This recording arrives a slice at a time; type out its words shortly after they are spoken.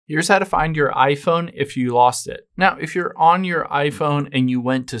Here's how to find your iPhone if you lost it. Now, if you're on your iPhone and you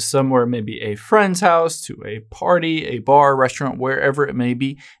went to somewhere, maybe a friend's house, to a party, a bar, restaurant, wherever it may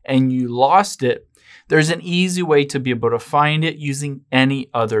be, and you lost it, there's an easy way to be able to find it using any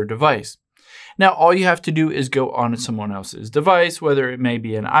other device. Now, all you have to do is go on someone else's device, whether it may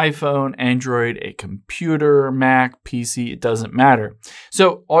be an iPhone, Android, a computer, Mac, PC, it doesn't matter.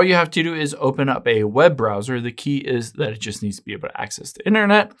 So all you have to do is open up a web browser. The key is that it just needs to be able to access the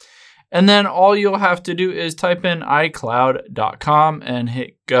internet. And then all you'll have to do is type in iCloud.com and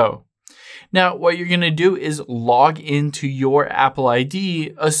hit go. Now, what you're going to do is log into your Apple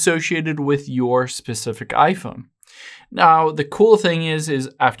ID associated with your specific iPhone. Now, the cool thing is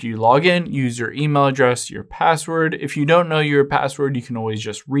after you log in, use your email address, your password. If you don't know your password, you can always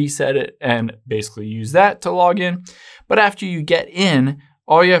just reset it and basically use that to log in. But after you get in,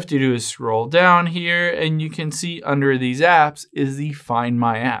 all you have to do is scroll down here and you can see under these apps is the Find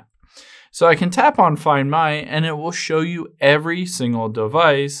My app. So I can tap on Find My and it will show you every single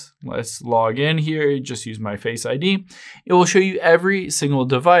device. Let's log in here, just use my Face ID. It will show you every single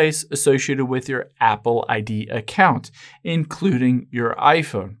device associated with your Apple ID account, including your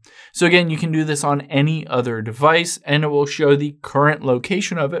iPhone. So again, you can do this on any other device and it will show the current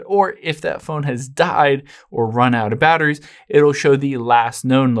location of it, or if that phone has died or run out of batteries, it'll show the last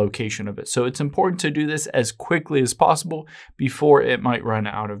known location of it. So it's important to do this as quickly as possible before it might run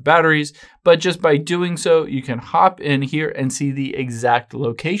out of batteries. But just by doing so, you can hop in here and see the exact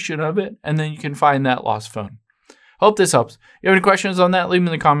location of it, and then you can find that lost phone. Hope this helps. If you have any questions on that, leave them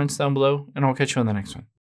in the comments down below, and I'll catch you on the next one.